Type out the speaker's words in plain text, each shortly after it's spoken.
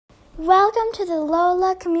Welcome to the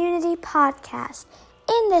Lola Community Podcast.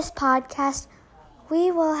 In this podcast, we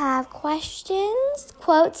will have questions,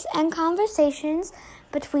 quotes, and conversations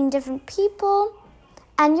between different people,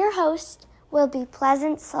 and your host will be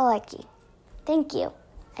Pleasant Selecki. Thank you.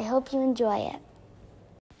 I hope you enjoy it.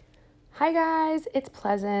 Hi guys, it's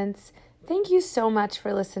Pleasance. Thank you so much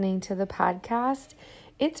for listening to the podcast.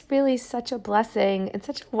 It's really such a blessing and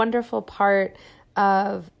such a wonderful part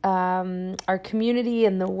of our community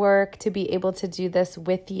and the work to be able to do this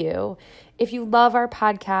with you. If you love our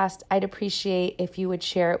podcast, I'd appreciate if you would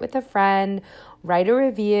share it with a friend, write a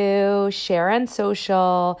review, share on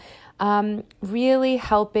social, really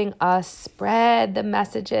helping us spread the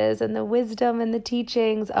messages and the wisdom and the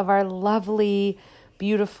teachings of our lovely,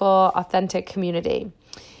 beautiful, authentic community.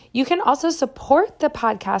 You can also support the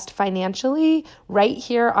podcast financially right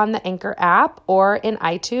here on the Anchor app or in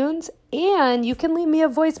iTunes, and you can leave me a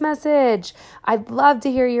voice message. I'd love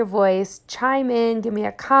to hear your voice. Chime in, give me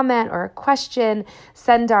a comment or a question,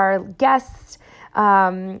 send our guests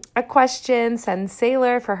a question, send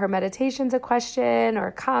Sailor for her meditations a question or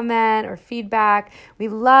a comment or feedback. We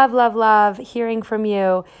love hearing from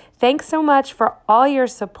you. Thanks so much for all your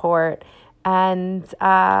support. And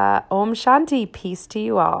Om Shanti, peace to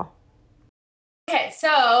you all. Okay,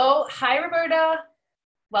 so hi, Roberta.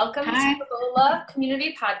 Welcome to the Lola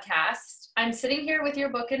Community Podcast. I'm sitting here with your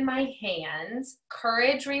book in my hands,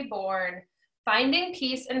 Courage Reborn, Finding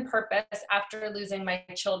Peace and Purpose After Losing My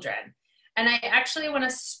Children. And I actually want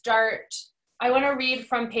to I want to read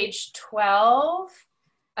from page 12,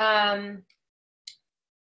 11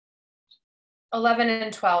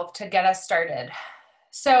 and 12 to get us started.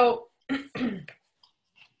 So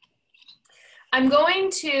I'm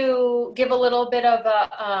going to give a little bit of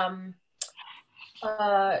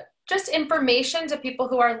just information to people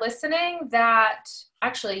who are listening that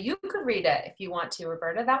actually you could read it if you want to,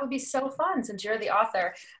 Roberta. That would be so fun since you're the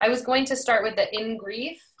author. I was going to start with the In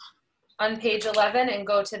Grief on page 11 and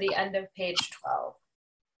go to the end of page 12.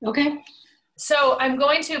 Okay. So I'm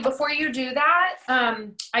going to, before you do that,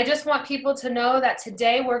 I just want people to know that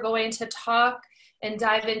today we're going to talk and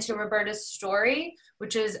dive into Roberta's story,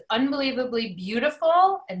 which is unbelievably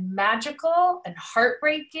beautiful and magical and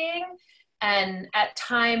heartbreaking and at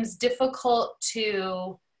times difficult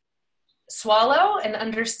to swallow and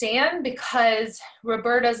understand because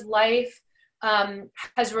Roberta's life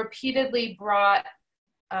has repeatedly brought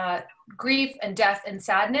grief and death and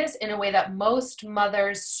sadness in a way that most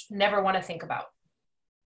mothers never want to think about.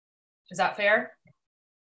 Is that fair?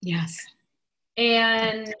 Yes.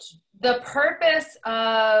 And the purpose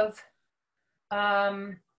of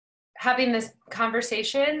having this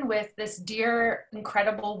conversation with this dear,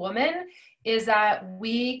 incredible woman is that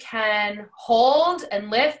we can hold and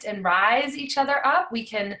lift and rise each other up. We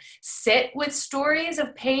can sit with stories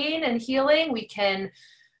of pain and healing. We can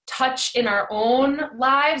touch in our own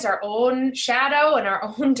lives, our own shadow and our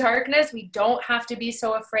own darkness. We don't have to be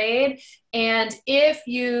so afraid. And if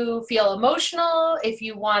you feel emotional, if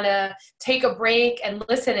you want to take a break and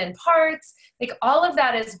listen in parts, like all of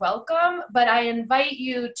that is welcome. But I invite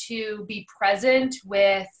you to be present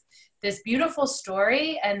with this beautiful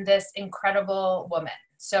story and this incredible woman.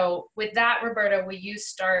 So with that, Roberta, will you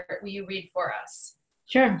read for us?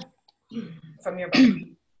 Sure. From your book.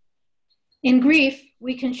 In grief,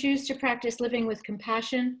 we can choose to practice living with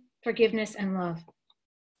compassion, forgiveness, and love.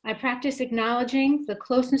 I practice acknowledging the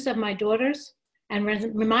closeness of my daughters and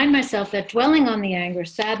remind myself that dwelling on the anger,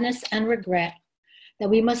 sadness, and regret that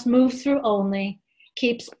we must move through only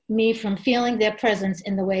keeps me from feeling their presence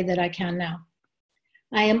in the way that I can now.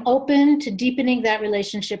 I am open to deepening that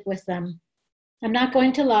relationship with them. I'm not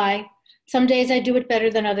going to lie. Some days I do it better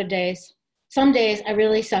than other days. Some days I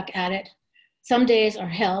really suck at it. Some days are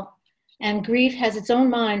hell. And grief has its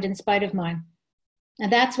own mind in spite of mine.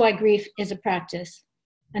 And that's why grief is a practice,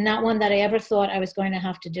 and not one that I ever thought I was going to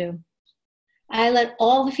have to do. I let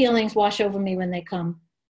all the feelings wash over me when they come.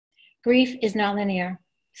 Grief is not linear.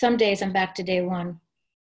 Some days I'm back to day one.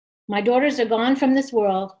 My daughters are gone from this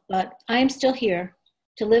world, but I am still here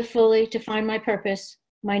to live fully, to find my purpose,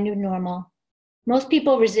 my new normal. Most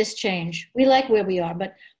people resist change. We like where we are,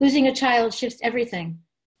 but losing a child shifts everything.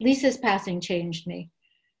 Lisa's passing changed me.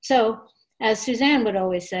 So, as Suzanne would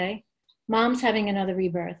always say, Mom's having another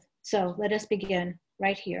rebirth. So let us begin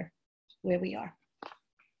right here, where we are.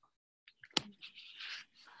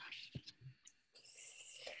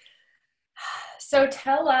 So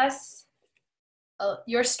tell us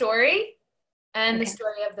your story and the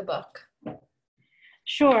story of the book.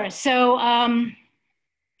 Sure. So, I've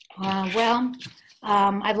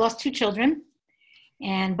lost two children,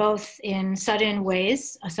 and both in sudden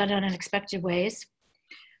unexpected ways.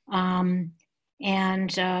 And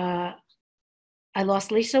I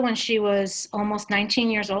lost Lisa when she was almost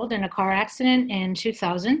 19 years old in a car accident in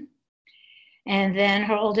 2000. And then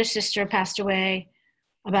her older sister passed away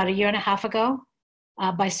about a year and a half ago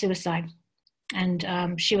by suicide. And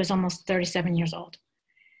she was almost 37 years old.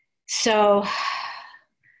 So,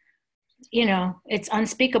 it's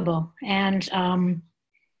unspeakable. And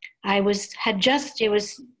it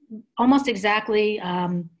was almost exactly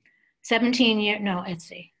 17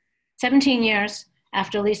 years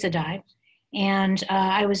after Lisa died. And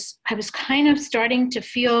I was kind of starting to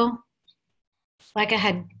feel like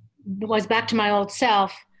I was back to my old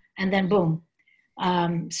self, and then boom,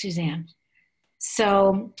 Suzanne.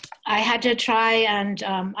 So I had to try, and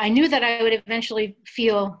I knew that I would eventually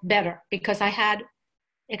feel better because I had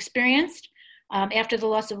experienced, after the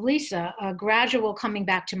loss of Lisa, a gradual coming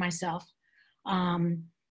back to myself.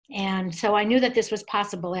 And so I knew that this was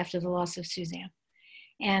possible after the loss of Suzanne.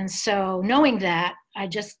 And so knowing that, I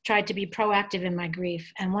just tried to be proactive in my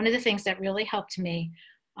grief. And one of the things that really helped me,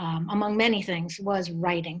 among many things, was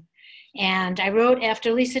writing. And I wrote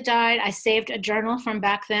after Lisa died. I saved a journal from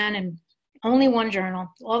back then, and only one journal.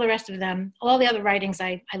 All the rest of them, all the other writings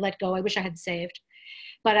I let go. I wish I had saved.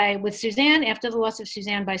 But with Suzanne, after the loss of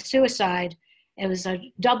Suzanne by suicide, it was a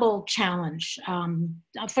double challenge on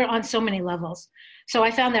so many levels. So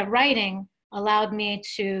I found that writing allowed me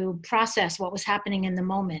to process what was happening in the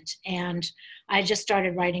moment. And I just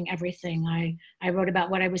started writing everything. I wrote about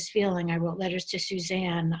what I was feeling. I wrote letters to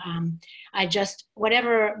Suzanne.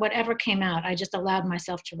 Whatever came out, I just allowed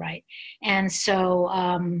myself to write. And so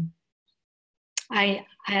I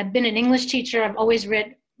have been an English teacher. I've always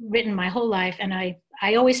written my whole life. And I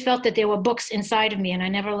always felt that there were books inside of me, and I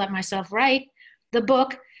never let myself write the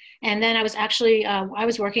book. And then I was actually, I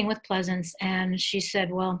was working with Pleasance, and she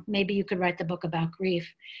said, well, maybe you could write the book about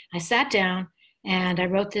grief. I sat down and I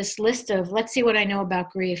wrote this list of, let's see what I know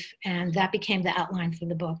about grief. And that became the outline for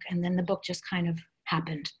the book. And then the book just kind of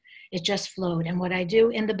happened. It just flowed. And what I do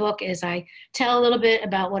in the book is I tell a little bit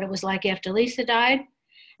about what it was like after Lisa died.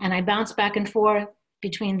 And I bounce back and forth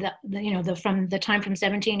between from the time from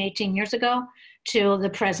 17, 18 years ago to the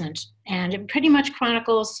present. And it pretty much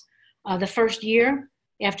chronicles the first year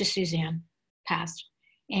after Suzanne passed.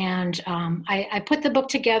 And I put the book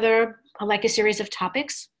together like a series of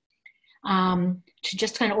topics to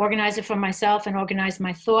just kind of organize it for myself and organize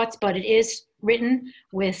my thoughts. But it is written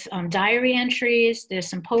with diary entries. There's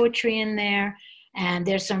some poetry in there, and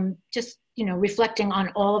there's some just, reflecting on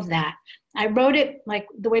all of that. I wrote it, like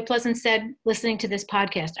the way Pleasance said, listening to this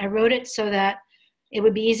podcast, I wrote it so that it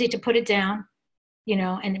would be easy to put it down,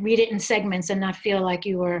 and read it in segments and not feel like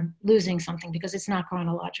you were losing something, because it's not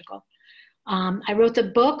chronological. I wrote the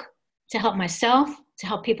book to help myself, to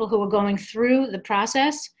help people who were going through the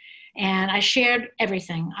process. And I shared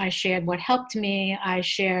everything. I shared what helped me. I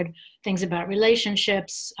shared things about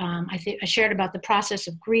relationships. I shared about the process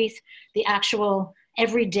of grief, the actual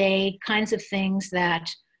everyday kinds of things that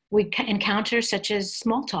we encounter, such as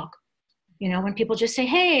small talk. When people just say,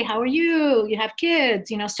 hey, how are you? You have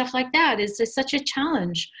kids, stuff like that is just such a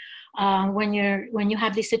challenge. When you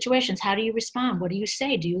have these situations, how do you respond? What do you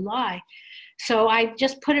say? Do you lie? So I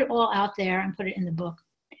just put it all out there and put it in the book.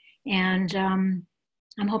 And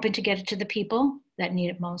I'm hoping to get it to the people that need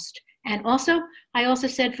it most. And I also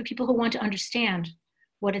said for people who want to understand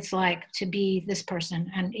what it's like to be this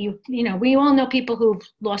person. And we all know people who've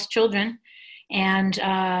lost children, and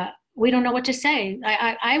we don't know what to say.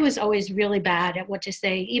 I was always really bad at what to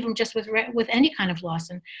say, even just with any kind of loss.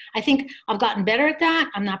 And I think I've gotten better at that.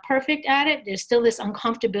 I'm not perfect at it. There's still this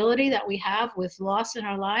uncomfortability that we have with loss in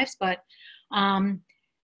our lives. But,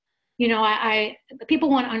 people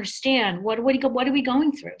want to understand what are we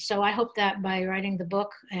going through? So I hope that by writing the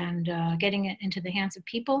book and getting it into the hands of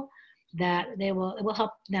people, that it will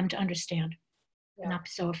help them to understand, and not be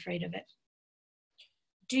so afraid of it.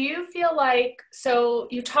 Do you feel like, so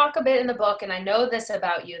you talk a bit in the book, and I know this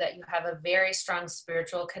about you, that you have a very strong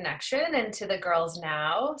spiritual connection, and to the girls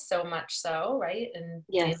now, so much so, right? And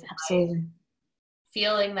yes, absolutely.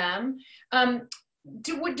 Feeling them.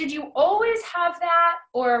 Did you always have that,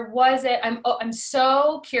 or was it, I'm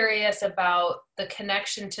so curious about the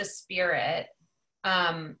connection to spirit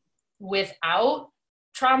without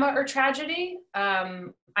trauma or tragedy.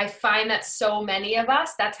 I find that so many of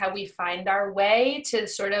us, that's how we find our way to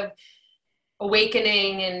sort of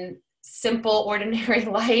awakening and simple, ordinary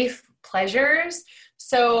life pleasures.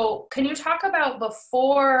 So can you talk about,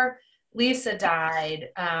 before Lisa died,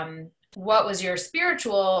 what was your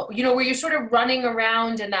spiritual, were you sort of running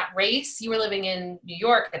around in that race? You were living in New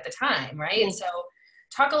York at the time, right? Yes. So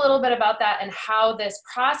talk a little bit about that and how this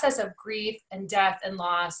process of grief and death and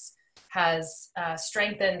loss has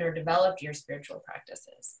strengthened or developed your spiritual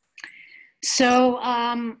practices. So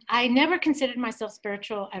I never considered myself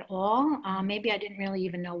spiritual at all. Maybe I didn't really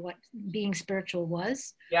even know what being spiritual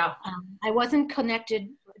was. Yeah. I wasn't connected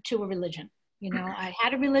to a religion. I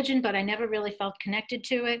had a religion, but I never really felt connected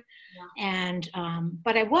to it. Yeah. And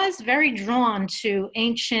but I was very drawn to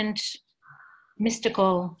ancient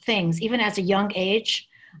mystical things. Even as a young age,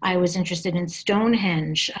 I was interested in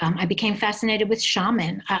Stonehenge. I became fascinated with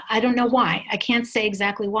shaman. I don't know why. I can't say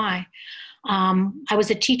exactly why. I was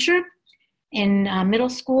a teacher in middle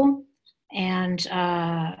school, and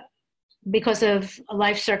because of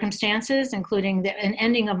life circumstances, including an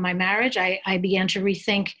ending of my marriage, I began to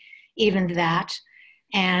rethink even that.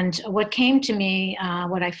 And what came to me,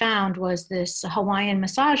 what I found was this Hawaiian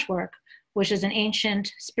massage work, which is an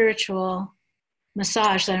ancient spiritual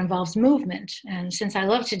massage that involves movement. And since I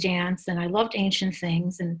love to dance and I loved ancient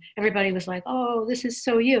things, and everybody was like, oh, this is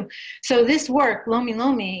so you. So this work, Lomi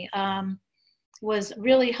Lomi, was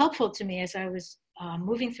really helpful to me as I was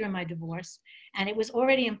moving through my divorce. And it was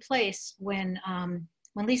already in place when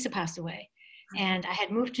Lisa passed away. And I had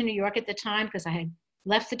moved to New York at the time because I had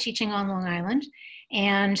left the teaching on Long Island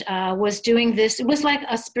and was doing this. It was like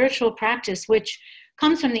a spiritual practice, which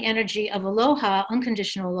comes from the energy of aloha,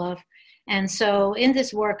 unconditional love. And so in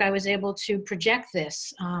this work, I was able to project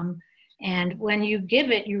this. And when you give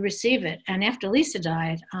it, you receive it. And after Lisa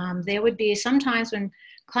died, there would be some times when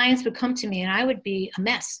clients would come to me and I would be a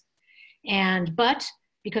mess. But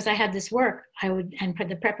because I had this work, and for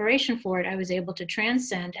the preparation for it, I was able to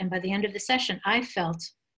transcend. And by the end of the session, I felt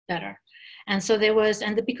better. And so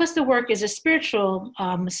because the work is a spiritual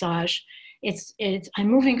massage, I'm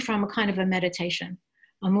moving from a kind of a meditation,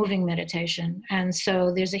 a moving meditation. And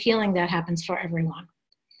so there's a healing that happens for everyone.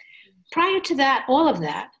 Prior to that, all of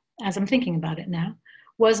that, as I'm thinking about it now,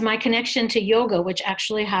 was my connection to yoga, which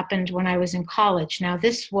actually happened when I was in college. Now,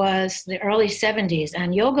 this was the early 70s,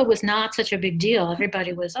 and yoga was not such a big deal.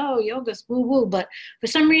 Everybody was, oh, yoga's woo-woo. But for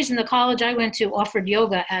some reason, the college I went to offered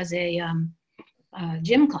yoga as a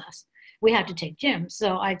gym class. We had to take gym.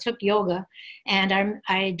 So I took yoga, and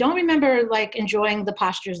I don't remember enjoying the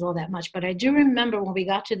postures all that much, but I do remember when we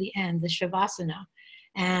got to the end, the Shavasana,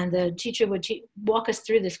 and the teacher would walk us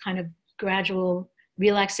through this kind of gradual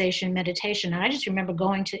relaxation meditation. And I just remember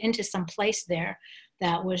going into some place there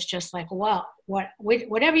that was just like, well,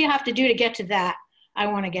 whatever you have to do to get to that, I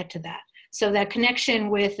want to get to that. So that connection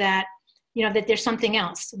with that, that there's something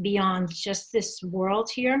else beyond just this world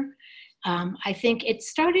here. I think it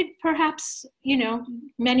started perhaps,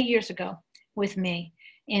 many years ago with me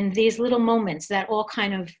in these little moments that all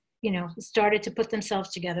kind of, started to put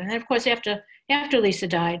themselves together. And then of course, after Lisa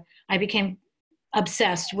died, I became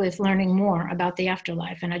obsessed with learning more about the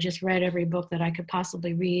afterlife. And I just read every book that I could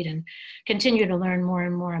possibly read and continue to learn more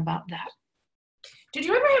and more about that. Did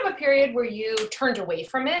you ever have a period where you turned away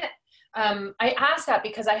from it? I asked that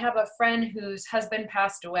because I have a friend whose husband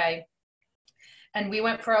passed away, and we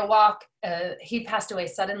went for a walk. He passed away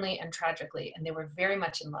suddenly and tragically, and they were very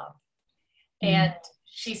much in love. And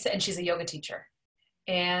she said, and she's a yoga teacher.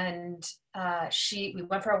 And we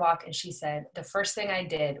went for a walk, and she said, the first thing I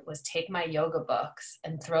did was take my yoga books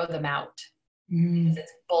and throw them out. Because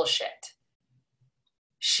it's bullshit.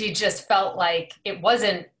 She just felt like it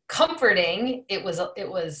wasn't comforting. It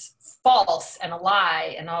was false and a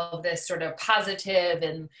lie, and all of this sort of positive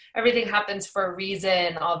and everything happens for a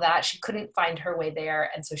reason, all that. She couldn't find her way there.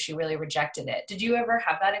 And so she really rejected it. Did you ever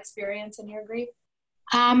have that experience in your grief?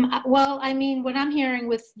 Well, I mean, what I'm hearing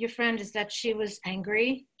with your friend is that she was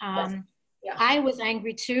angry. Yes. Yeah. I was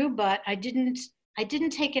angry too, but I didn't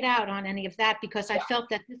take it out on any of that because I felt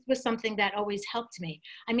that this was something that always helped me.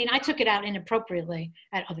 I mean, I took it out inappropriately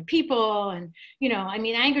at other people. And,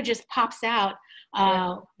 anger just pops out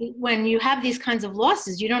when you have these kinds of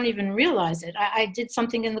losses. You don't even realize it. I did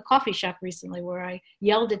something in the coffee shop recently where I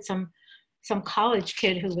yelled at some college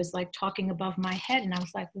kid who was talking above my head. And I was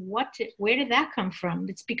like, where did that come from?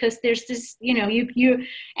 It's because there's this, you're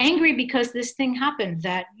angry because this thing happened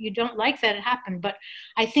that you don't like that it happened. But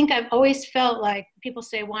I think I've always felt like people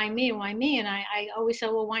say, why me? Why me? And I always say,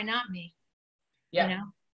 well, why not me? Yeah.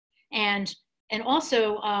 And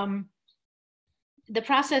also the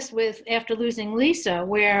process after losing Lisa,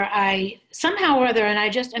 where I somehow or other, and I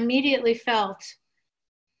just immediately felt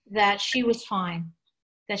that she was fine,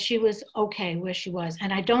 that she was okay where she was.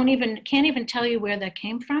 And I can't even tell you where that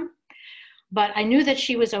came from, but I knew that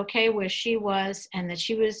she was okay where she was and that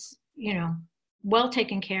she was, well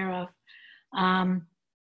taken care of. And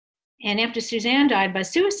after Suzanne died by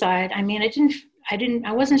suicide, I mean,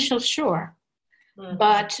 I wasn't so sure.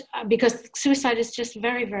 But because suicide is just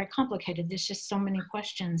very, very complicated, there's just so many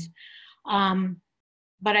questions.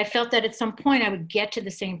 But I felt that at some point I would get to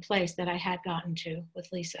the same place that I had gotten to with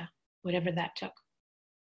Lisa, whatever that took.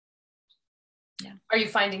 Yeah. Are you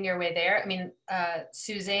finding your way there? I mean,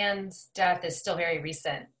 Suzanne's death is still very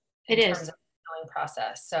recent. It is. In terms of the healing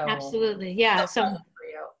process. So absolutely, yeah. So for you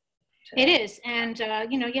it is, and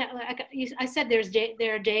yeah, like I said,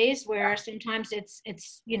 there are days where sometimes it's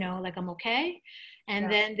like I'm okay,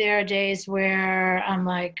 and then there are days where I'm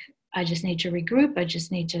like, I just need to regroup. I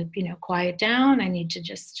just need to quiet down. I need to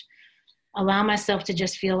just allow myself to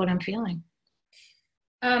just feel what I'm feeling.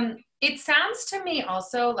 It sounds to me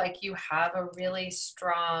also like you have a really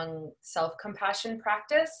strong self-compassion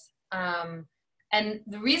practice. And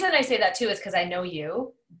the reason I say that too is because I know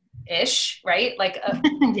you-ish, right? Like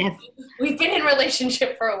yes. We've been in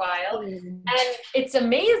relationship for a while. And it's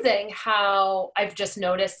amazing how I've just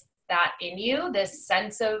noticed that in you, this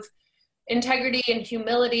sense of integrity and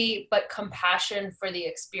humility, but compassion for the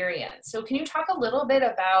experience. So can you talk a little bit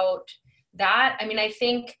about that? I mean, I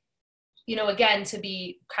think, again, to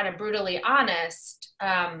be kind of brutally honest,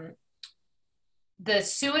 the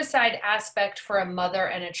suicide aspect for a mother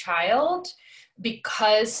and a child,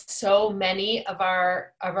 because so many of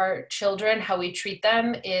our children, how we treat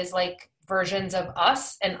them is like versions of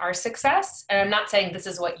us and our success. And I'm not saying this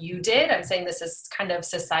is what you did. I'm saying this is kind of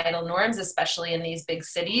societal norms, especially in these big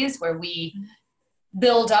cities where we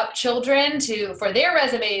build up children for their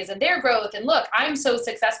resumes and their growth. And look, I'm so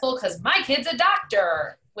successful because my kid's a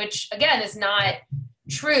doctor, which again is not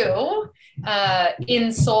true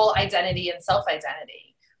in soul identity and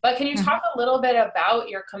self-identity. But can you talk a little bit about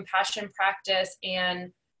your compassion practice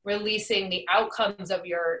and releasing the outcomes of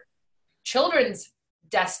your children's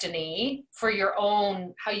destiny for your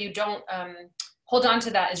own, how you don't hold on to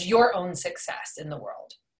that as your own success in the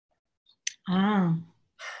world?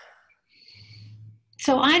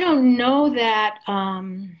 So I don't know that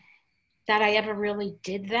that I ever really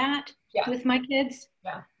did that with my kids.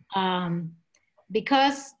 Yeah.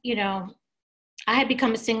 Because, I had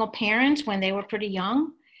become a single parent when they were pretty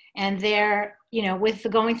young. And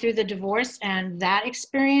with going through the divorce and that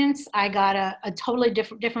experience, I got a totally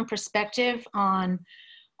different perspective on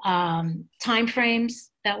time frames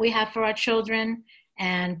that we have for our children,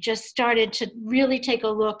 and just started to really take a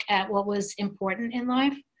look at what was important in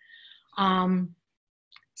life.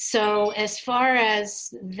 So as far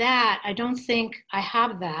as that, I don't think I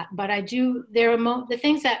have that, but I do. There are the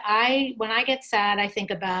things that when I get sad, I think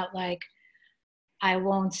about, like, I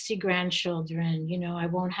won't see grandchildren, I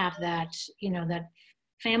won't have that, that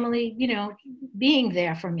family, being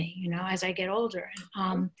there for me, as I get older.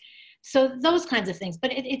 So those kinds of things.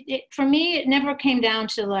 But it for me, it never came down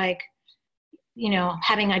to, like,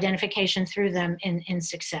 having identification through them in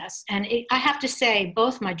success. And I have to say,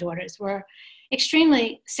 both my daughters were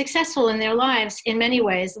extremely successful in their lives in many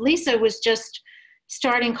ways. Lisa was just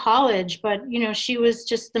starting college, but, she was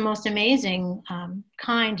just the most amazing,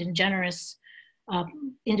 kind and generous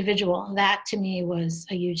individual. That to me was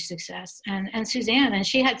a huge success. And Suzanne, and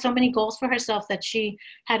she had so many goals for herself that she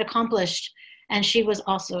had accomplished, and she was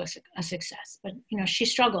also a success. But she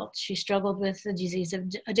struggled with the disease of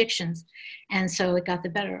addictions, and so it got the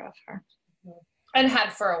better of her, and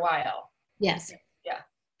had for a while. Yes.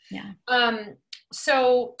 Yeah.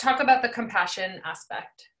 So talk about the compassion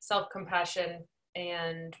aspect, self-compassion,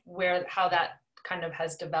 and how that kind of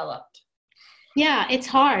has developed. Yeah, it's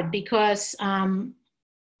hard because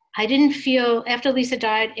I didn't feel, after Lisa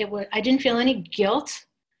died, I didn't feel any guilt,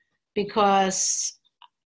 because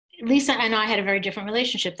Lisa and I had a very different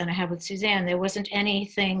relationship than I had with Suzanne. There wasn't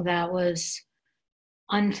anything that was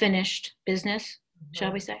unfinished business,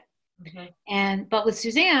 shall we say. But with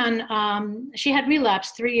Suzanne, she had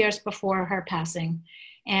relapsed 3 years before her passing.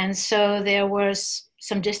 And so there was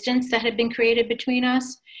some distance that had been created between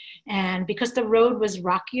us. And because the road was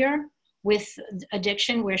rockier with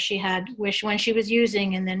addiction, when she was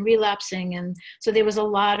using and then relapsing. And so there was a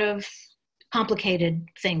lot of complicated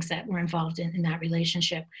things that were involved in that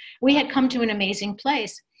relationship. We had come to an amazing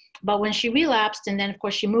place, but when she relapsed, and then of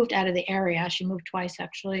course she moved out of the area, she moved twice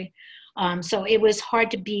actually. So it was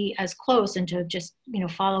hard to be as close and to just,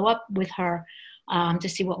 follow up with her to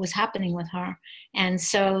see what was happening with her. And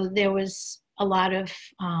so there was a lot of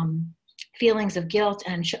feelings of guilt,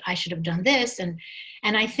 and I should have done this.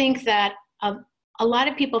 And I think that a lot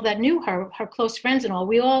of people that knew her close friends and all,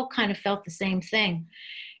 we all kind of felt the same thing.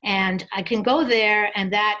 And I can go there,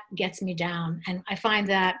 and that gets me down. And I find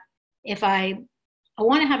that if I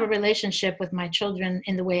want to have a relationship with my children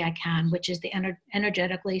in the way I can, which is the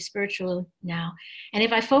energetically spiritual now. And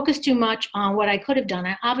if I focus too much on what I could have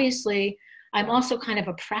done, obviously I'm also kind of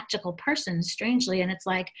a practical person, strangely. And it's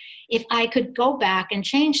like, if I could go back and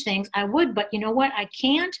change things, I would, but you know what? I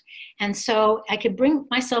can't. And so I could bring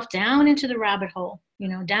myself down into the rabbit hole,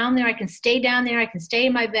 down there. I can stay down there. I can stay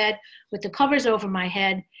in my bed with the covers over my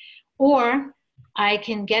head, or I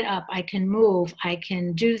can get up, I can move, I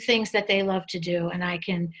can do things that they love to do, and I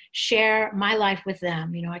can share my life with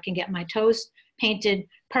them. I can get my toes painted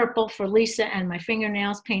purple for Lisa and my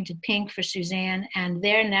fingernails painted pink for Suzanne, and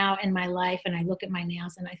they're now in my life, and I look at my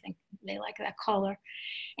nails and I think they like that color.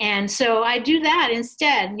 And so I do that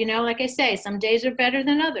instead. Like I say, some days are better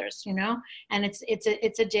than others, and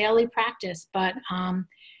it's a daily practice. But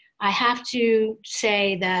I have to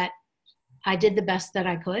say that I did the best that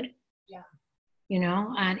I could.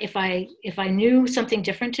 And if I knew something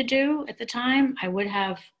different to do at the time, I would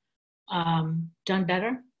have done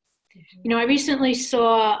better. I recently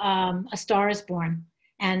saw A Star is Born,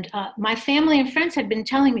 and my family and friends had been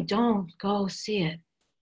telling me, don't go see it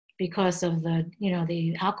because of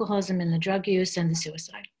the alcoholism and the drug use and the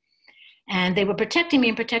suicide. And they were protecting me.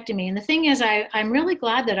 And the thing is, I'm really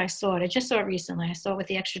glad that I saw it. I just saw it recently. I saw it with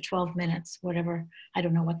the extra 12 minutes, whatever. I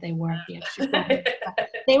don't know what they were, the extra 12 minutes.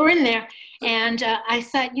 They were in there. And I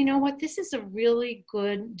thought, you know what? This is a really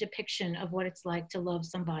good depiction of what it's like to love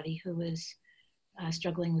somebody who is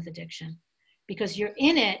struggling with addiction. Because you're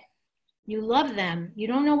in it, you love them. You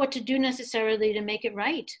don't know what to do necessarily to make it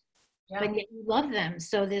right. But yet you love them.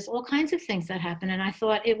 So there's all kinds of things that happen. And I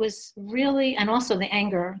thought it was really, and also the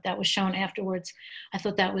anger that was shown afterwards, I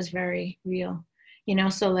thought that was very real.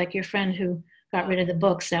 So like your friend who got rid of the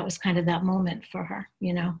books, that was kind of that moment for her,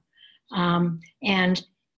 and,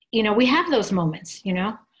 we have those moments,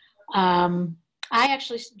 I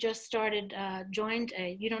actually just joined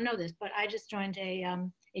you don't know this, but I just joined a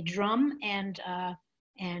drum and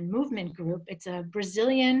movement group. It's a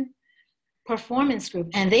Brazilian performance group,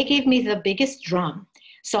 and they gave me the biggest drum,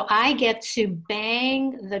 so I get to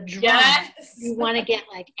bang the drum. Yes. You want to get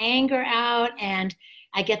like anger out, and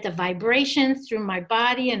I get the vibrations through my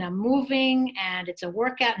body, and I'm moving, and it's a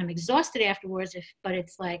workout, and I'm exhausted afterwards, but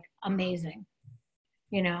it's like amazing.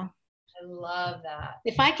 I love that.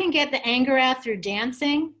 If I can get the anger out through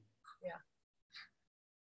dancing,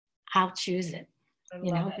 I'll choose it.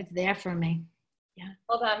 If it's there for me. Yeah.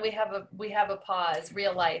 Hold on, we have a pause.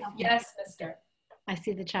 Real life. Okay. Yes, mister. I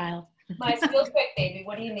see the child. My real quick, baby.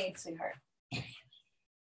 What do you need, sweetheart?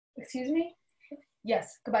 Excuse me?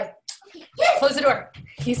 Yes. Goodbye. Yes. Close the door.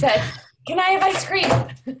 He said, "Can I have ice cream?"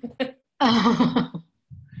 Oh.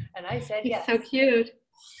 And I said, He's yes. So cute.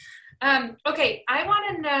 Okay, I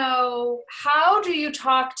want to know, how do you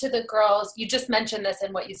talk to the girls? You just mentioned this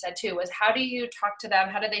in what you said too, was how do you talk to them?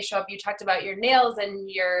 How do they show up? You talked about your nails and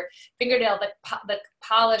your fingernail, the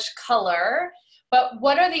polish color, but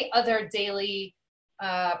what are the other daily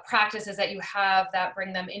practices that you have that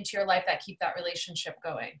bring them into your life that keep that relationship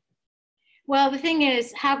going? Well, the thing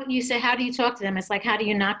is, how do you talk to them? It's like, how do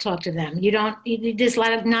you not talk to them? There's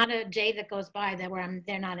not a day that goes by where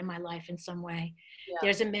they're not in my life in some way. Yeah.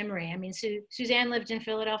 There's a memory. I mean, Suzanne lived in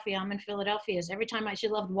Philadelphia. I'm in Philadelphia. She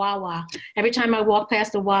loved Wawa. Every time I walk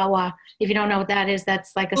past a Wawa, if you don't know what that is,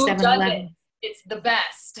 that's like a 7-Eleven. It's the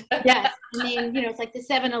best. Yes. I mean, it's like the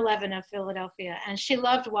 7-Eleven of Philadelphia. And she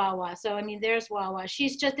loved Wawa. So, I mean, there's Wawa.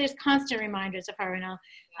 There's constant reminders of her. And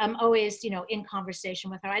I'm always, in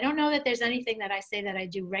conversation with her. I don't know that there's anything that I say that I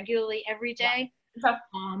do regularly every day. Okay.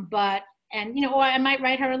 Or I might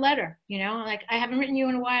write her a letter, like, I haven't written you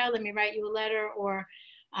in a while. Let me write you a letter. Or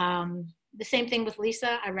the same thing with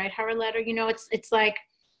Lisa. I write her a letter. It's like,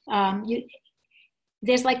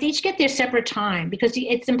 there's like, they each get their separate time, because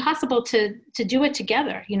it's impossible to do it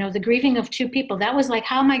together. The grieving of two people, that was like,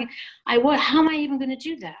 how am I even going to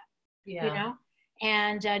do that? Yeah.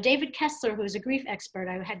 And David Kessler, who's a grief expert,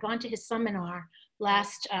 I had gone to his seminar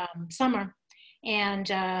last summer, and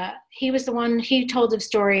he told a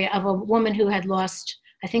story of a woman who had lost,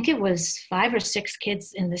 I think it was 5 or 6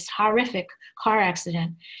 kids in this horrific car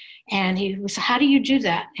accident. And he was, how do you do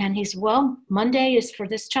that? And he's, well, Monday is for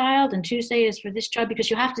this child and Tuesday is for this child, because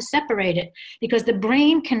you have to separate it, because the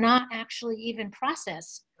brain cannot actually even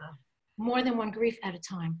process more than one grief at a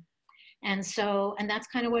time. And that's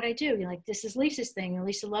kind of what I do. Like, this is Lisa's thing. And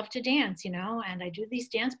Lisa loved to dance, and I do these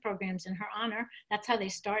dance programs in her honor. That's how they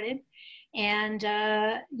started. And,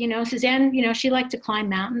 Suzanne, she liked to climb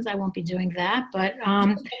mountains. I won't be doing that, but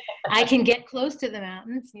I can get close to the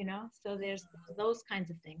mountains, so there's those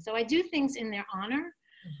kinds of things. So I do things in their honor.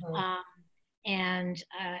 Mm-hmm.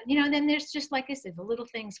 Then there's just, like I said, the little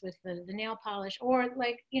things with the nail polish, or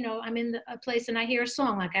like, I'm in a place and I hear a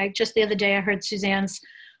song. Like, the other day I heard Suzanne's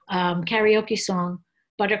karaoke song,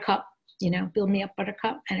 Buttercup, build me up,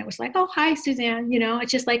 buttercup. And it was like, oh, hi, Suzanne.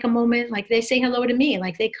 It's just like a moment, like they say hello to me,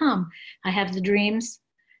 like they come. I have the dreams,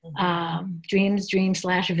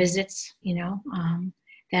 dreams/visits,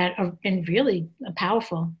 that have been really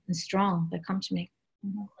powerful and strong that come to me.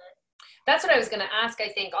 Mm-hmm. That's what I was going to ask, I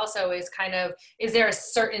think also is kind of, is there a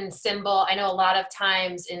certain symbol? I know a lot of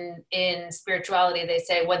times in spirituality, they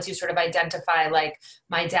say once you sort of identify, like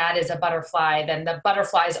my dad is a butterfly, then the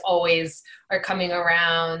butterflies always are coming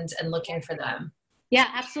around and looking for them. Yeah,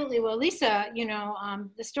 absolutely. Well, Lisa,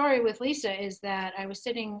 the story with Lisa is that I was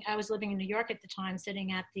living in New York at the time,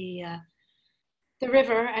 sitting at the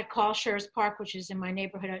river at Carl Schurz Park, which is in my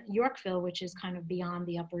neighborhood at Yorkville, which is kind of beyond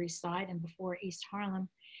the Upper East Side and before East Harlem.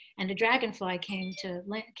 And a dragonfly came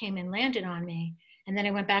and landed on me. And then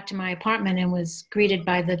I went back to my apartment and was greeted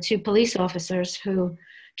by the 2 police officers who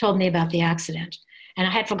told me about the accident. And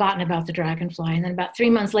I had forgotten about the dragonfly. And then about 3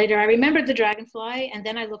 months later, I remembered the dragonfly. And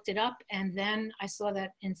then I looked it up. And then I saw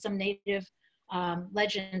that in some native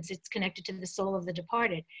legends, it's connected to the soul of the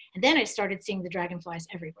departed. And then I started seeing the dragonflies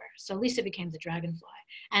everywhere. So Lisa became the dragonfly.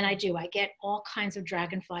 And I get all kinds of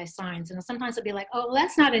dragonfly signs. And sometimes I'll be like, oh, well,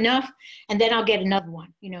 that's not enough. And then I'll get another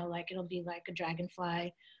one, like it'll be like a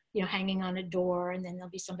dragonfly, hanging on a door. And then there'll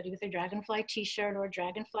be somebody with a dragonfly t-shirt or a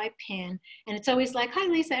dragonfly pin. And it's always like, hi,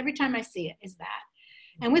 Lisa, every time I see it is that.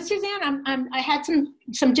 And with Suzanne, I had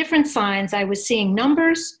some different signs. I was seeing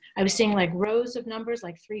numbers. I was seeing like rows of numbers,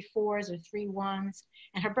 like 3 4s or 3 1s.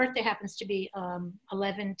 And her birthday happens to be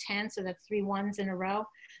 11/10, so that's 3 1s in a row.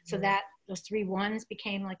 So that those 3 1s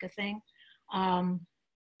became like a thing. And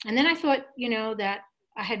then I thought, that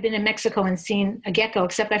I had been in Mexico and seen a gecko,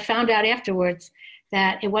 except I found out afterwards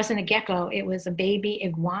that it wasn't a gecko. It was a baby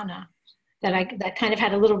iguana that kind of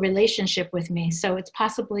had a little relationship with me. So it's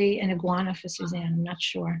possibly an iguana for Suzanne. I'm not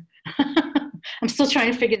sure. I'm still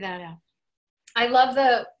trying to figure that out. I love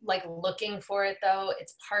the looking for it though.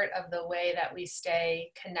 It's part of the way that we stay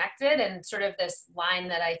connected, and sort of this line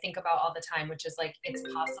that I think about all the time, which is like, it's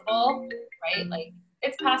possible, right? Like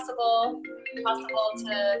it's possible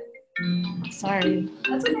to. Sorry.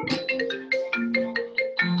 That's okay.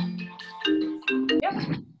 Yep.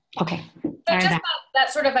 Okay. So just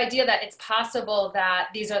that sort of idea that it's possible that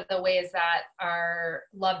these are the ways that our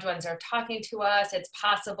loved ones are talking to us. It's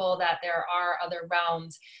possible that there are other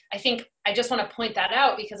realms. I think I just want to point that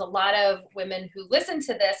out because a lot of women who listen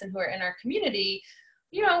to this and who are in our community,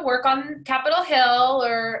 work on Capitol Hill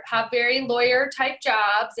or have very lawyer type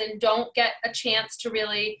jobs and don't get a chance to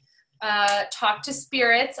really talk to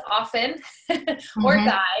spirits often or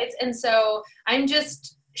guides. And so I'm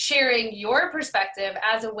just sharing your perspective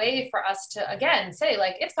as a way for us to, again, say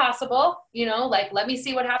like, it's possible, let me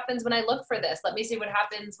see what happens when I look for this. Let me see what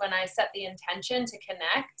happens when I set the intention to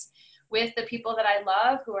connect with the people that I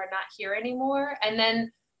love who are not here anymore. And then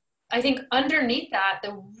I think underneath that,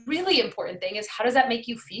 the really important thing is, how does that make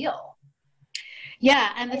you feel?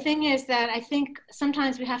 Yeah. And the thing is that I think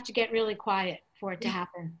sometimes we have to get really quiet for it to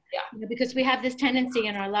happen. Yeah. Because we have this tendency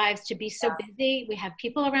in our lives to be so busy. We have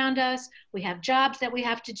people around us. We have jobs that we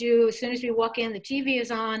have to do. As soon as we walk in, the TV is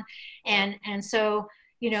on. And so,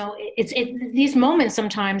 it's these moments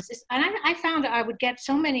sometimes. And I found I would get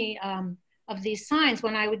so many of these signs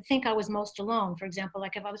when I would think I was most alone. For example,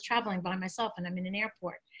 like if I was traveling by myself and I'm in an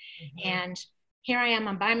airport and here I am,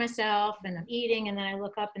 I'm by myself and I'm eating, and then I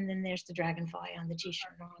look up and then there's the dragonfly on the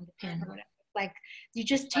t-shirt or on the pin or whatever. Like you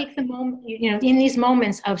just take the moment, in these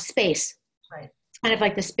moments of space, right? It's kind of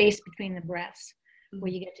like the space between the breaths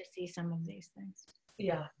where you get to see some of these things.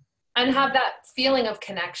 Yeah. And have that feeling of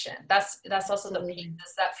connection. That's also Absolutely. the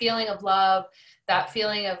piece, that feeling of love, that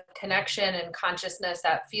feeling of connection and consciousness,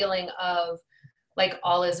 that feeling of like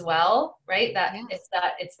all is well, right? That Yes.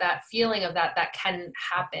 it's that feeling of that can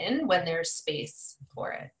happen when there's space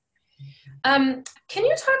for it. Can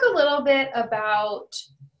you talk a little bit about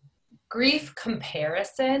grief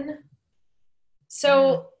comparison?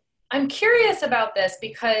 So I'm curious about this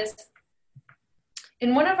because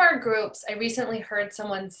in one of our groups, I recently heard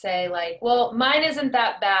someone say like, well, mine isn't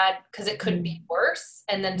that bad because it could be worse.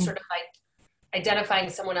 And then sort of like identifying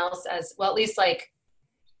someone else as, well, at least like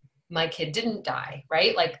my kid didn't die,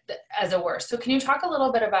 right? Like as a worse. So can you talk a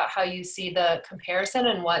little bit about how you see the comparison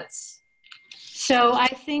and what's... So I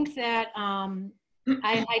think that I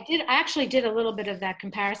actually did a little bit of that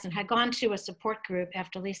comparison. Had gone to a support group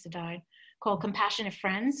after Lisa died called Compassionate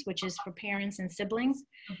Friends, which is for parents and siblings.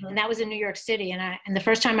 And that was in New York City. And the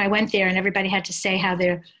first time I went there and everybody had to say how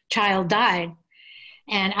their child died.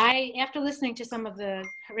 And after listening to some of the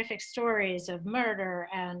horrific stories of murder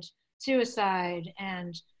and suicide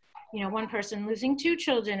and one person losing 2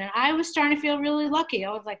 children. And I was starting to feel really lucky.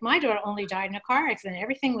 I was like, my daughter only died in a car accident.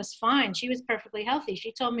 Everything was fine. She was perfectly healthy.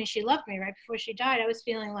 She told me she loved me right before she died. I was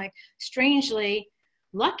feeling like strangely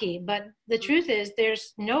lucky. But the truth is,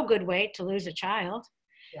 there's no good way to lose a child.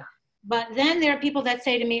 Yeah. But then there are people that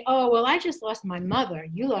say to me, oh, well, I just lost my mother.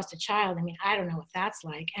 You lost a child. I mean, I don't know what that's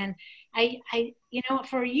like. And I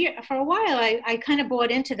for a while, I kind of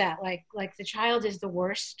bought into that, like the child is the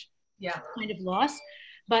worst kind of loss.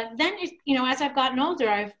 But then, as I've gotten older,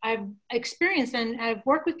 I've experienced and I've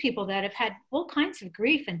worked with people that have had all kinds of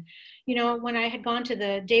grief. And, when I had gone to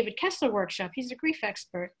the David Kessler workshop, he's a grief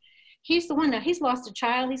expert. He's the one that he's lost a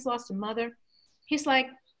child, he's lost a mother. He's like,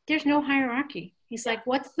 there's no hierarchy. He's like,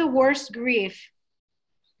 what's the worst grief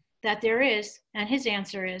that there is? And his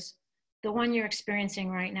answer is the one you're experiencing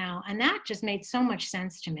right now. And that just made so much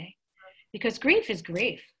sense to me, because grief is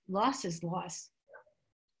grief. Loss is loss,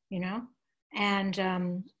 And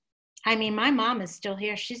I mean, my mom is still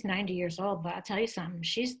here. She's 90 years old, but I'll tell you something.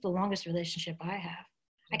 She's the longest relationship I have.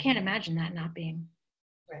 I can't imagine that not being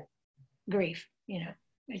grief.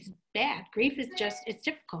 It's bad. Grief is it's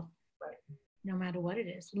difficult, no matter what it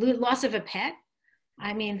is. Loss of a pet.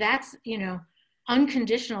 I mean, that's,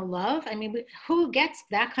 unconditional love. I mean, who gets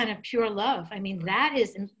that kind of pure love? I mean, that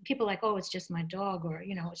is, and people are like, oh, it's just my dog, or,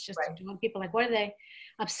 it's just a dog. People are like, what are they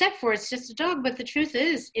upset for? It's just a dog. But the truth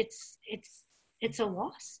is, it's a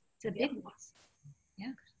loss. It's a big loss.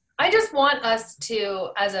 Yeah. I just want us to,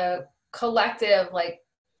 as a collective,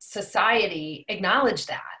 society, acknowledge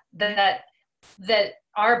that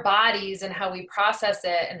our bodies and how we process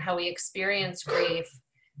it and how we experience grief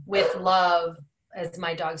with love. As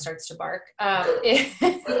my dog starts to bark, he's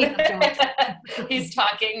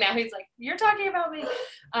talking now. He's like, "You're talking about me."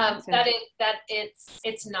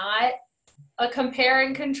 It's not a compare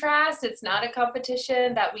and contrast. It's not a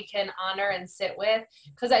competition that we can honor and sit with.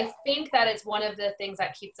 Because I think that is one of the things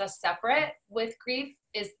that keeps us separate with grief.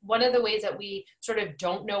 Is one of the ways that we sort of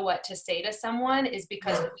don't know what to say to someone is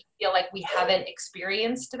because we feel like we haven't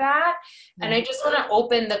experienced that. And I just want to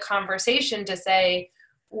open the conversation to say,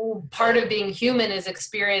 part of being human is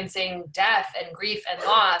experiencing death and grief and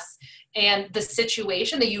loss, and the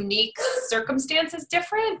situation, the unique circumstance is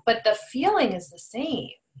different, but the feeling is the same,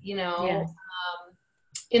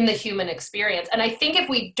 in the human experience. And I think if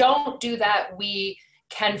we don't do that, we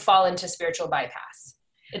can fall into spiritual bypass.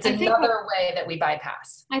 It's another way that we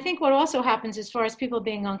bypass. I think what also happens as far as people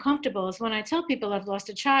being uncomfortable is when I tell people I've lost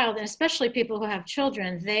a child, and especially people who have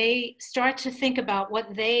children, they start to think about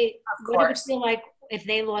what it would feel like if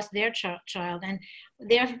they lost their child, and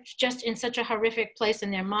they're just in such a horrific place in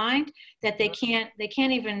their mind that they can't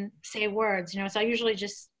even say words. So I usually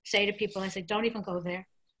just say to people, I say, don't even go there.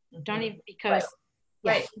 Don't even, because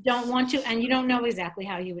you don't want to, and you don't know exactly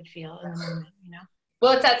how you would feel in the moment,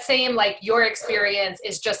 Well, it's that same, your experience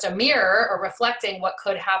is just a mirror or reflecting what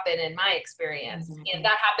could happen in my experience. Mm-hmm. And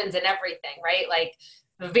that happens in everything, right?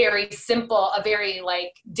 Very simple, a very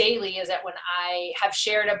daily is that when I have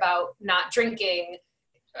shared about not drinking,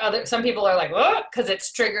 some people are like, whoa, because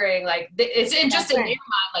it's triggering, it's just in their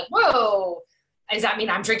mind, whoa, does that mean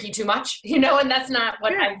I'm drinking too much? And that's not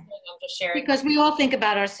what I'm doing. I'm just sharing. Because we all think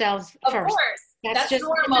about ourselves first. Of course. That's just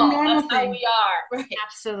normal. That's thing. How we are. Right.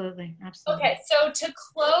 Absolutely. Okay, so to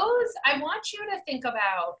close, I want you to think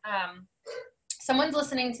about someone's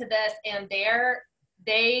listening to this and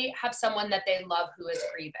they have someone that they love who is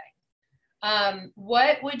grieving.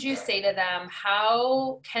 What would you say to them?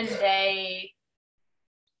 How can they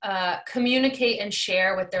communicate and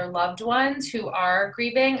share with their loved ones who are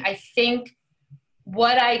grieving? I think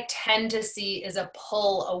what I tend to see is a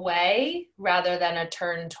pull away rather than a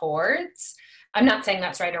turn towards. I'm not saying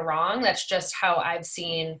that's right or wrong. That's just how I've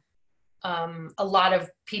seen a lot of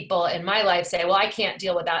people in my life say, well, I can't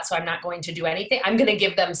deal with that, so I'm not going to do anything. I'm going to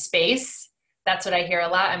give them space. That's what I hear a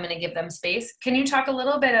lot. I'm going to give them space. Can you talk a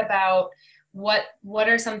little bit about what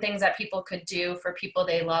are some things that people could do for people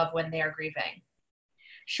they love when they are grieving?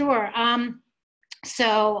 Sure.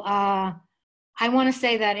 So I want to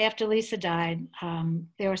say that after Lisa died,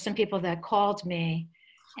 there were some people that called me,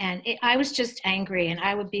 and I was just angry, and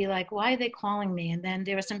I would be like, why are they calling me? And then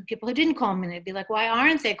there were some people who didn't call me, and they'd be like, why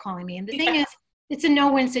aren't they calling me? And the thing is, it's a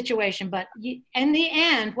no-win situation, but in the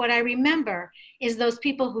end, what I remember is those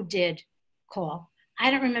people who did call. I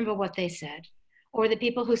don't remember what they said, or the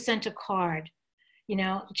people who sent a card,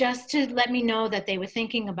 just to let me know that they were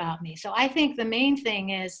thinking about me. So I think the main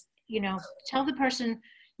thing is, tell the person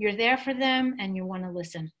you're there for them and you want to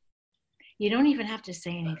listen. You don't even have to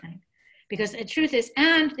say anything, because the truth is,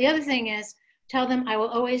 and the other thing is, tell them I will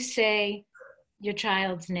always say your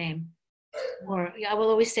child's name. Or I will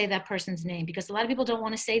always say that person's name, because a lot of people don't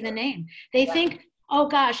want to say the name. They think, oh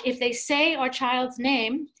gosh, if they say our child's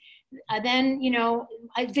name, then,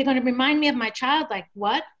 they're going to remind me of my child. Like,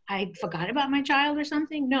 what? I forgot about my child or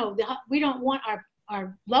something? No, we don't want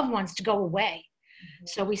our loved ones to go away.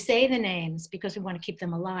 So we say the names because we want to keep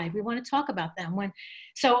them alive. We want to talk about them.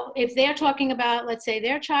 So if they're talking about, let's say,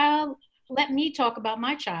 their child, let me talk about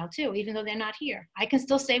my child too, even though they're not here. I can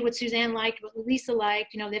still say what Suzanne liked, what Lisa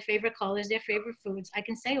liked, their favorite colors, their favorite foods. I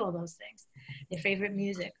can say all those things, their favorite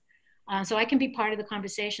music. So I can be part of the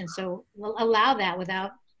conversation. So we'll allow that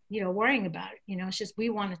without, worrying about it. It's just, we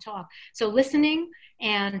want to talk. So listening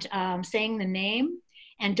and saying the name,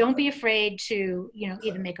 and don't be afraid to,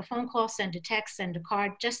 either make a phone call, send a text, send a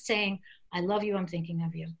card, just saying, I love you, I'm thinking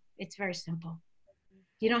of you. It's very simple.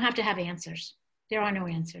 You don't have to have answers. There are no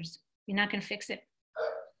answers. You're not going to fix it.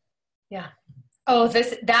 Yeah. Oh,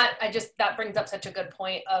 that brings up such a good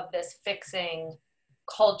point of this fixing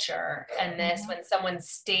culture, and this, when someone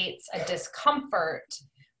states a discomfort,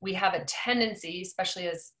 we have a tendency, especially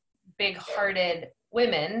as big-hearted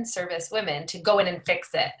women, service women, to go in and fix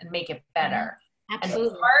it and make it better. Absolutely.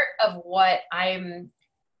 And part of what I'm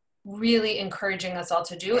really encouraging us all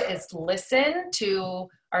to do is listen to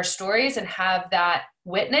our stories and have that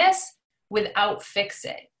witness without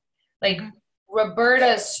fixing. Like,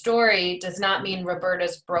 Roberta's story does not mean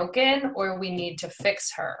Roberta's broken or we need to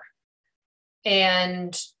fix her.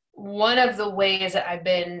 And one of the ways that I've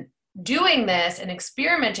been doing this and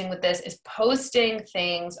experimenting with this is posting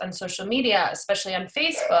things on social media, especially on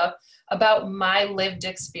Facebook, about my lived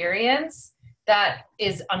experience that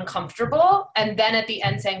is uncomfortable. And then at the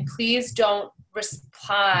end saying, please don't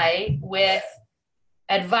reply with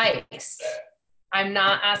advice. I'm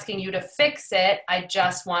not asking you to fix it. I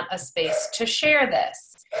just want a space to share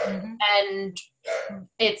this. And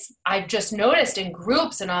I've just noticed in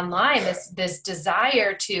groups and online this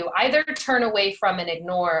desire to either turn away from and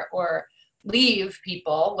ignore or leave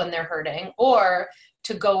people when they're hurting, or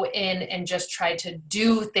to go in and just try to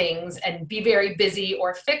do things and be very busy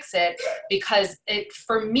or fix it, because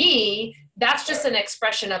for me, that's just an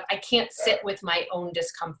expression of I can't sit with my own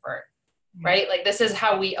discomfort. Right? Like, this is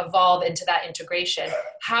how we evolve into that integration.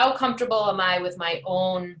 How comfortable am I with my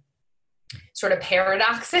own sort of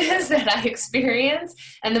paradoxes that I experience?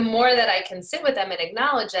 And the more that I can sit with them and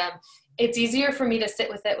acknowledge them, it's easier for me to sit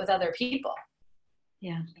with it with other people.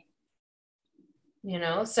 Yeah.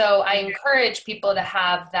 So I encourage people to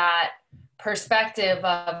have that perspective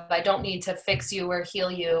of, I don't need to fix you or heal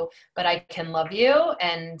you, but I can love you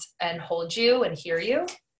and hold you and hear you.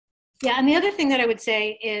 Yeah, and the other thing that I would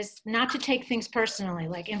say is not to take things personally.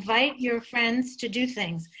 Like, invite your friends to do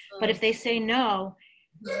things, but if they say no,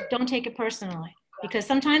 don't take it personally, because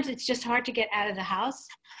sometimes it's just hard to get out of the house,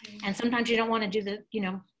 and sometimes you don't want to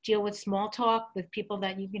deal with small talk with people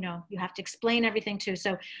that you have to explain everything to.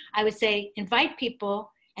 So I would say invite people,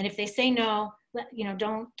 and if they say no,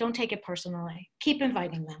 don't take it personally. Keep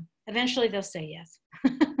inviting them. Eventually they'll say yes.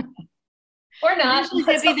 Or not.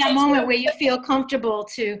 There'll be that moment where you feel comfortable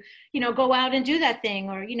to, go out and do that thing,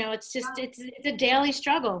 or, it's a daily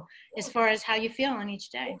struggle as far as how you feel on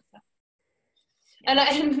each day. So,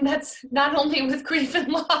 yeah. And that's not only with grief and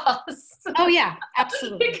loss. Oh yeah,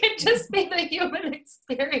 absolutely. It could just be the human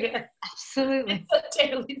experience. Absolutely. It's a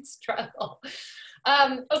daily struggle.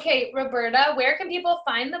 Okay, Roberta, where can people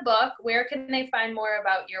find the book? Where can they find more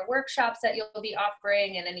about your workshops that you'll be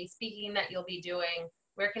offering and any speaking that you'll be doing?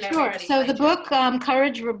 Where can everybody So find the you? book,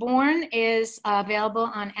 Courage Reborn, is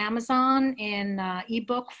available on Amazon in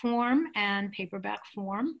ebook form and paperback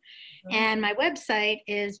form. And my website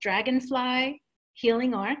is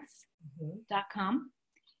dragonflyhealingarts.com.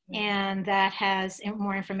 And that has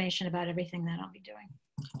more information about everything that I'll be doing.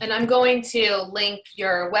 And I'm going to link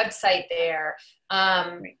your website there.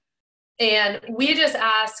 And we just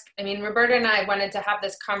Roberta and I wanted to have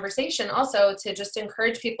this conversation also to just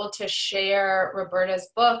encourage people to share Roberta's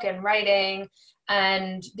book and writing,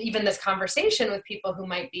 and even this conversation with people who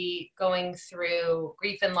might be going through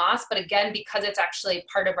grief and loss. But again, because it's actually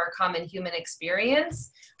part of our common human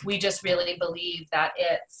experience, we just really believe that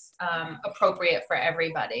it's appropriate for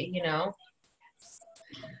everybody,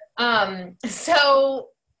 So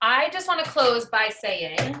I just want to close by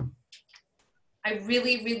saying, I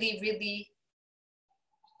really, really, really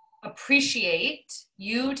appreciate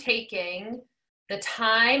you taking the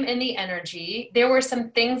time and the energy. There were some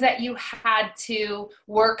things that you had to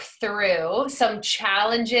work through, some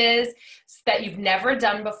challenges that you've never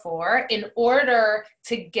done before in order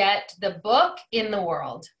to get the book in the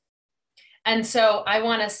world. And so I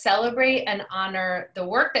want to celebrate and honor the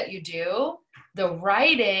work that you do, the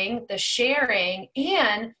writing, the sharing,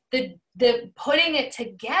 and the putting it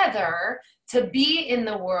together to be in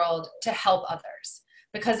the world to help others.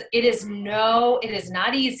 Because it is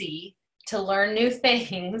not easy to learn new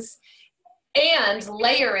things and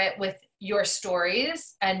layer it with your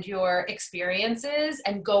stories and your experiences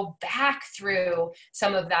and go back through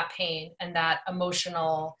some of that pain and that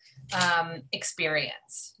emotional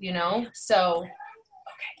experience, you know? So,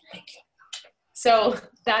 okay, thank you. So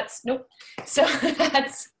that's,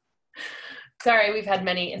 sorry, we've had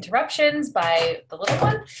many interruptions by the little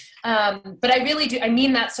one. But I really do, I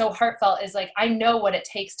mean that so heartfelt, is like, I know what it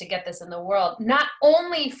takes to get this in the world, not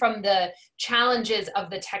only from the challenges of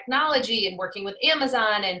the technology and working with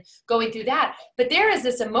Amazon and going through that, but there is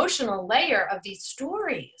this emotional layer of these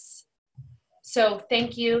stories. So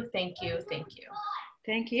thank you, thank you, thank you.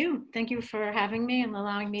 Thank you. Thank you for having me and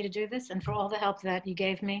allowing me to do this, and for all the help that you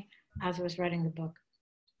gave me as I was writing the book.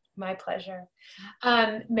 My pleasure.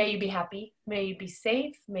 May you be happy, may you be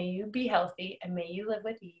safe, may you be healthy, and may you live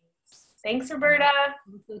with ease. Thanks, Roberta.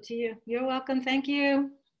 To you. You're welcome. Thank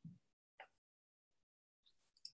you.